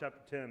John chapter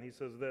 10, he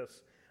says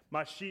this,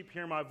 My sheep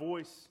hear my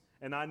voice,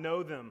 and I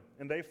know them,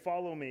 and they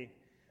follow me.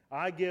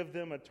 I give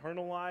them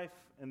eternal life,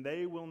 and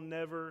they will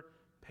never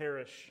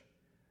perish,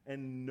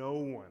 and no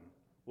one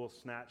will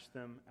snatch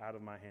them out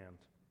of my hand.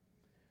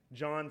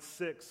 John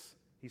 6,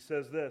 he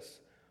says this,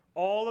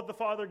 All that the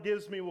Father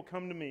gives me will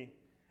come to me,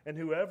 and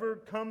whoever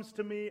comes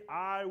to me,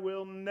 I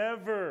will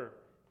never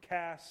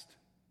cast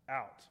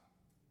out.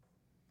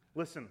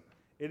 Listen,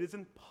 it is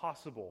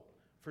impossible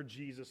for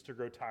Jesus to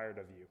grow tired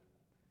of you.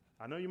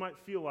 I know you might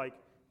feel like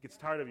he gets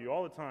tired of you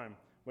all the time,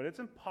 but it's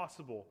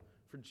impossible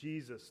for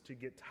Jesus to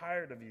get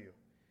tired of you.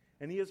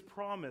 And he has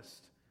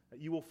promised that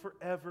you will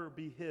forever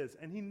be his,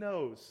 and he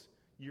knows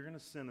you're going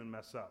to sin and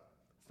mess up.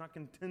 It's not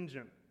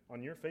contingent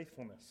on your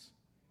faithfulness.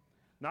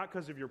 Not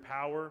because of your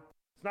power,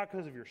 it's not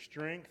because of your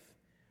strength,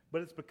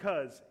 but it's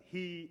because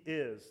he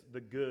is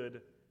the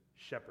good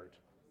shepherd.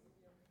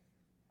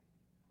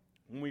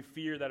 When we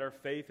fear that our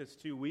faith is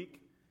too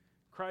weak,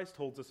 Christ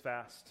holds us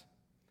fast.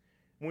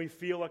 When we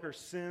feel like our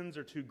sins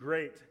are too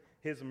great,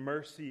 his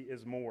mercy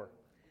is more.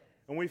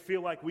 And we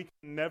feel like we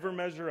can never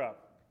measure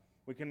up.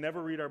 We can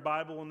never read our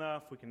Bible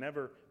enough. We can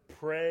never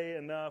pray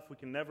enough. We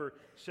can never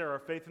share our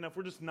faith enough.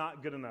 We're just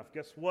not good enough.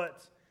 Guess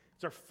what?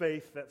 It's our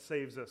faith that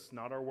saves us,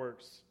 not our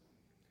works.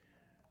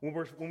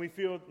 When we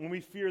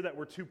fear that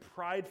we're too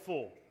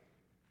prideful,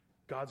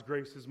 God's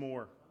grace is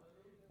more.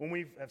 When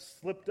we have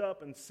slipped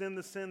up and sinned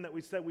the sin that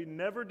we said we'd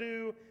never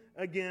do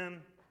again,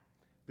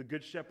 the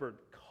Good Shepherd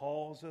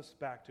calls us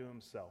back to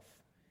himself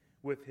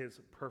with his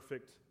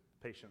perfect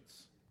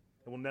patience.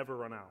 It will never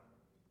run out.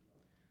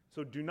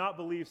 So do not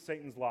believe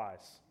Satan's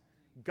lies.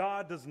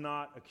 God does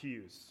not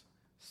accuse.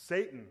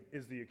 Satan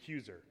is the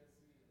accuser,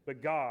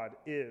 but God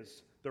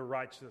is the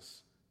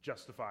righteous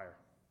justifier.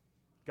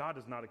 God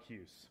does not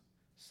accuse.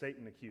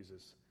 Satan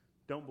accuses.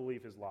 Don't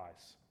believe his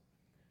lies.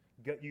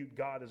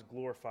 God is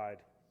glorified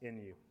in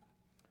you.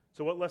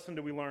 So what lesson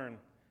do we learn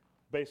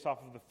based off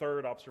of the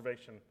third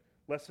observation?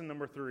 Lesson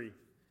number 3.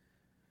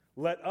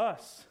 Let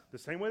us, the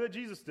same way that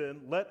Jesus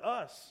did, let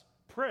us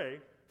pray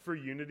for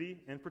unity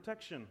and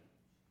protection.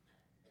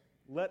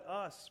 Let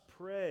us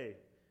pray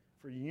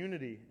for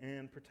unity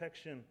and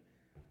protection.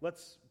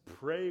 Let's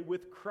pray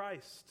with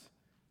Christ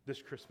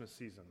this Christmas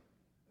season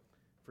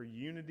for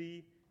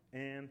unity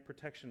and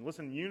protection.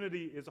 Listen,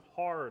 unity is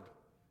hard,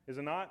 is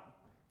it not?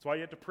 That's why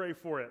you have to pray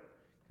for it.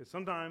 Because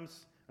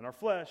sometimes in our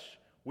flesh,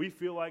 we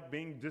feel like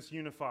being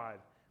disunified.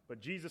 But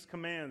Jesus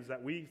commands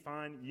that we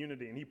find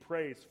unity, and he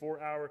prays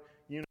for our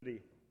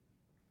unity.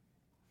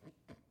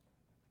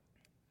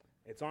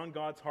 It's on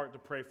God's heart to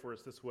pray for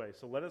us this way,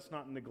 so let us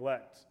not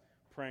neglect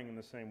praying in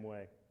the same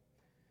way.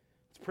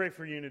 Let's pray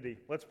for unity.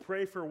 Let's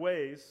pray for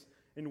ways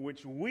in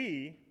which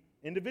we,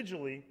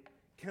 individually,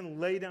 can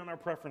lay down our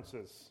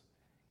preferences,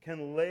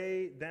 can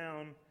lay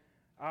down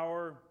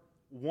our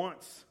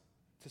wants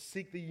to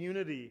seek the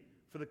unity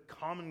for the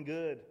common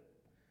good.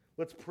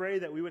 Let's pray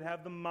that we would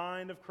have the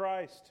mind of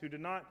Christ,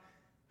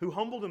 who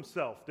humbled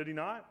himself, did he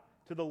not?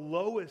 To the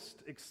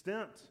lowest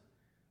extent.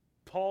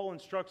 Paul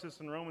instructs us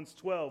in Romans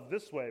 12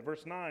 this way,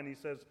 verse 9, he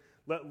says,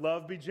 let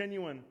love be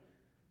genuine.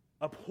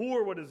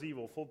 Abhor what is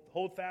evil.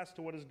 Hold fast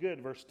to what is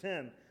good. Verse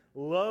 10,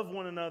 love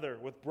one another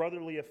with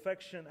brotherly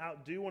affection.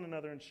 Outdo one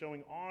another in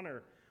showing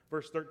honor.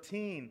 Verse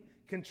 13,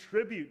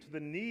 contribute to the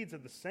needs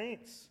of the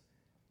saints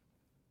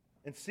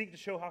and seek to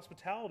show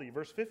hospitality.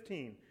 Verse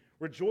 15,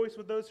 rejoice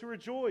with those who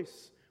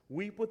rejoice.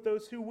 Weep with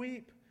those who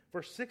weep.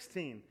 Verse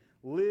 16,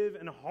 live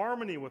in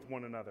harmony with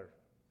one another.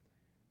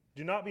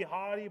 Do not be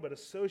haughty, but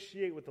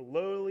associate with the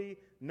lowly.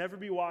 Never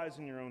be wise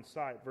in your own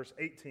sight. Verse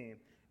 18,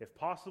 if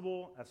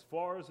possible, as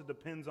far as it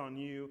depends on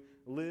you,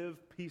 live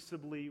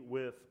peaceably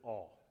with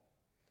all.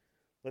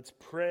 Let's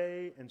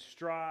pray and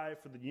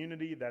strive for the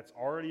unity that's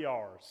already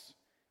ours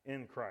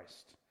in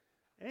Christ.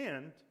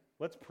 And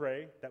let's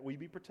pray that we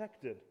be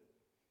protected.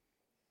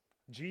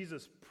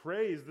 Jesus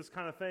prays this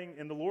kind of thing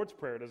in the Lord's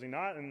Prayer, does he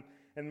not?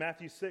 In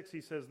Matthew 6,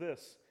 he says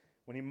this.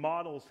 When he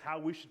models how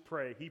we should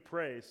pray, he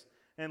prays,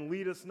 and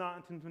lead us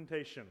not into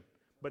temptation,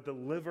 but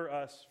deliver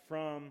us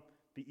from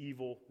the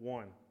evil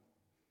one.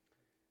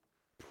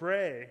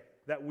 Pray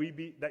that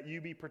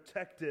you be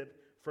protected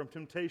from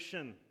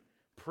temptation.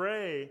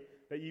 Pray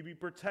that you be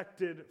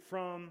protected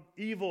from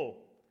evil.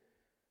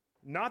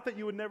 Not that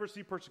you would never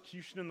see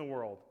persecution in the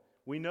world.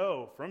 We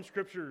know from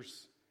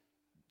Scripture's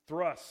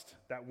thrust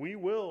that we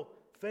will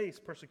face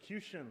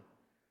persecution.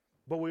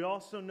 But we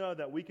also know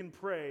that we can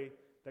pray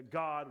that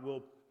God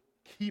will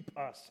keep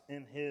us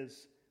in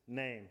His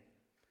name.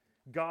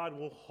 God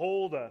will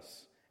hold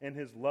us in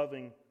His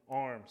loving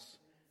arms.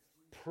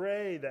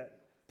 Pray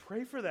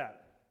for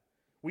that.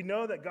 We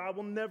know that God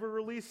will never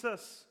release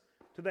us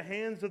to the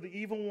hands of the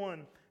evil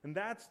one. And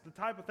that's the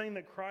type of thing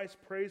that Christ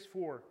prays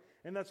for.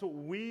 And that's what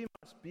we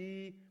must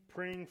be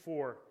praying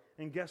for.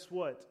 And guess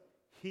what?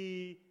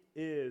 He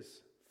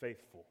is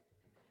faithful.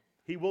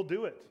 He will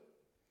do it.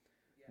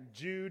 Yeah.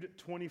 Jude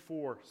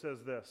 24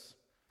 says this.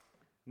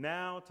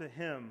 Now to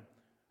him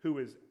who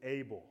is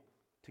able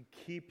to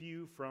keep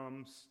you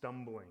from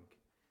stumbling,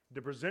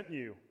 to present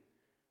you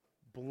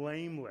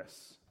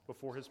blameless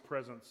before his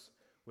presence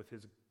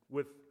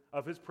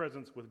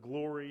with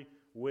glory,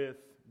 with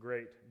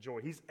great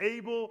joy. He's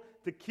able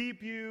to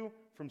keep you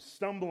from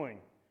stumbling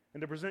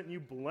and to present you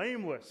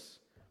blameless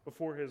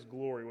before his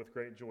glory with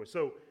great joy.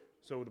 So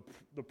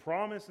the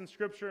promise in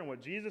Scripture and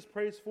what Jesus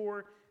prays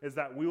for is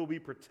that we will be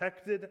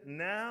protected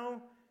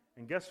now,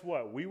 and guess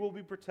what? We will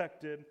be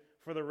protected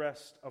for the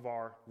rest of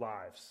our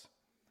lives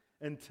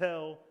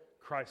until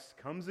Christ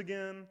comes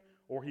again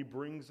or he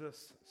brings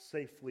us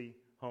safely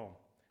home,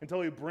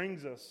 until he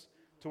brings us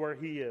to where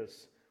he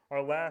is.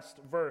 Our last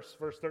verse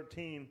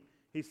 13,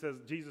 he says,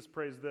 Jesus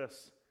prays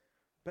this,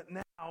 but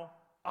now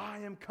I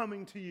am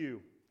coming to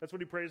you. That's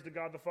what he prays to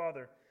God the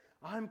Father.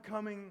 I'm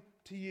coming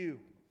to you.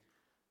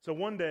 So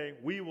one day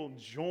we will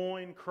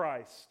join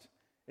Christ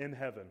in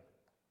heaven.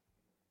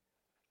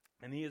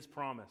 And he has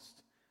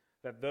promised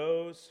that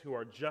those who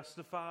are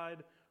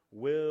justified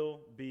will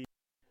be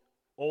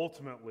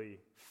ultimately,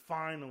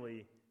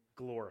 finally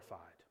glorified.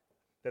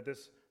 That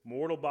this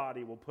mortal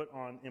body will put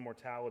on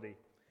immortality.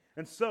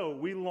 And so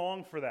we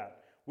long for that.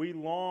 We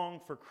long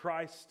for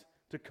Christ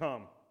to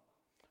come.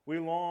 We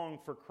long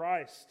for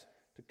Christ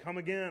to come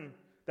again,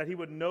 that he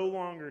would no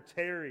longer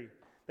tarry,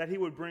 that he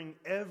would bring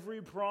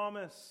every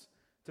promise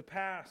to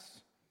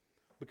pass,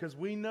 because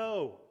we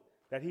know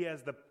that he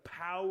has the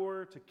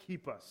power to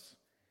keep us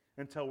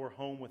until we're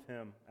home with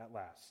him at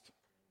last.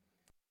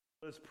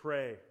 Let us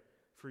pray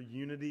for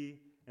unity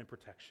and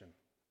protection.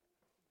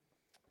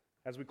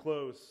 As we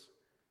close,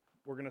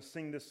 we're going to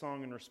sing this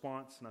song in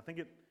response, and I think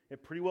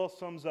it pretty well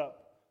sums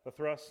up the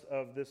thrust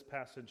of this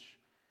passage.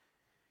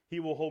 He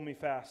will hold me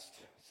fast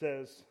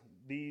says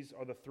these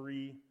are the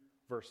 3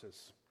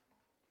 verses.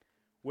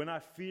 When I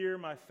fear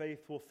my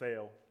faith will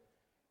fail,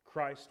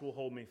 Christ will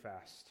hold me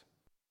fast.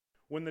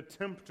 When the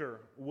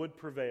tempter would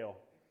prevail,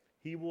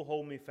 he will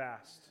hold me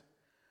fast.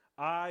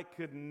 I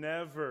could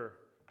never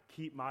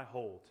keep my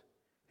hold.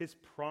 His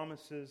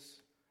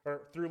promises,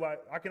 through life,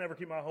 I can never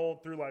keep my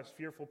hold through life's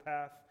fearful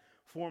path.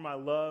 For my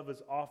love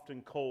is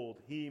often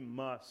cold. He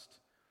must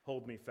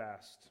hold me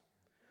fast.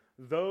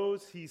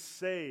 Those he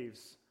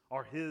saves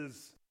are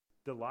his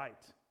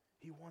delight.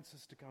 He wants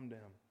us to come to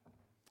him.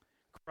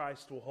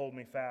 Christ will hold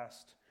me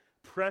fast.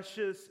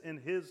 Precious in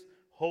his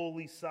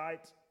holy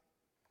sight,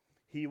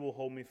 he will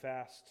hold me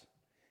fast.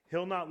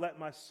 He'll not let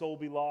my soul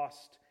be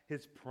lost.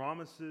 His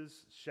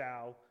promises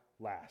shall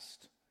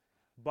last.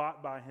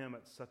 Bought by him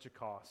at such a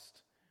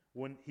cost,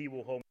 when he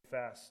will hold me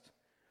fast.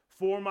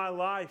 For my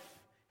life,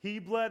 he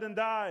bled and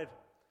died.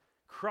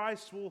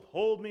 Christ will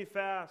hold me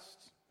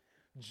fast.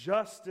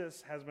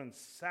 Justice has been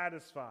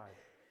satisfied.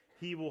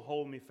 He will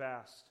hold me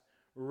fast.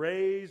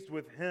 Raised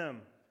with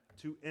him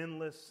to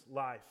endless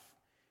life,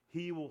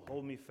 he will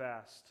hold me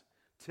fast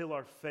till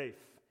our faith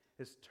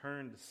is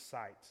turned to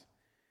sight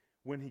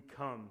when he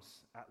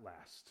comes at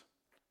last.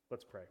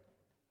 Let's pray.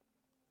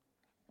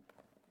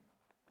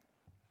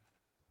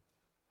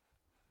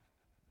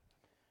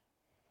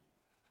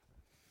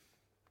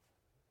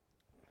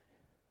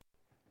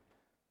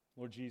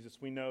 Lord Jesus,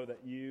 we know that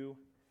you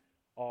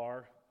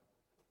are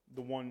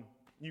the one,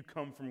 you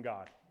come from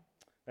God,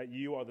 that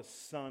you are the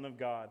Son of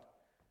God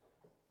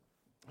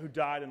who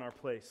died in our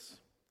place.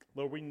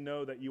 Lord, we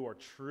know that you are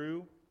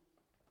true.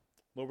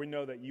 Lord, we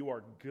know that you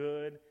are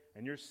good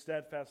and your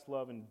steadfast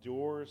love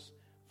endures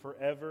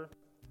forever.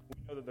 We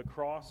know that the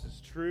cross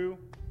is true.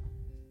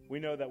 We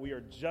know that we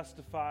are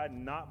justified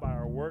not by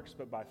our works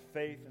but by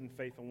faith and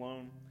faith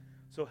alone.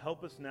 So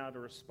help us now to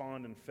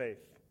respond in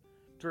faith,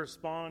 to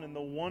respond in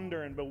the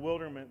wonder and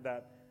bewilderment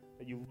that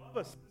you love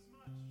us this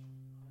much,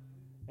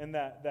 and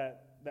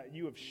that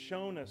you have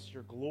shown us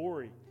your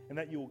glory, and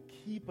that you will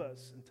keep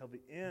us until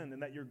the end,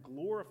 and that you're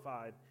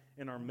glorified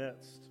in our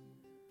midst.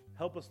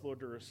 Help us, Lord,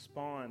 to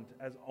respond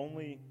as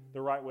only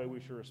the right way we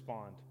should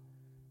respond,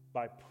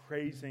 by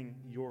praising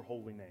your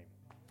holy name.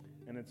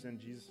 And it's in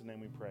Jesus'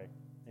 name we pray.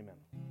 Amen.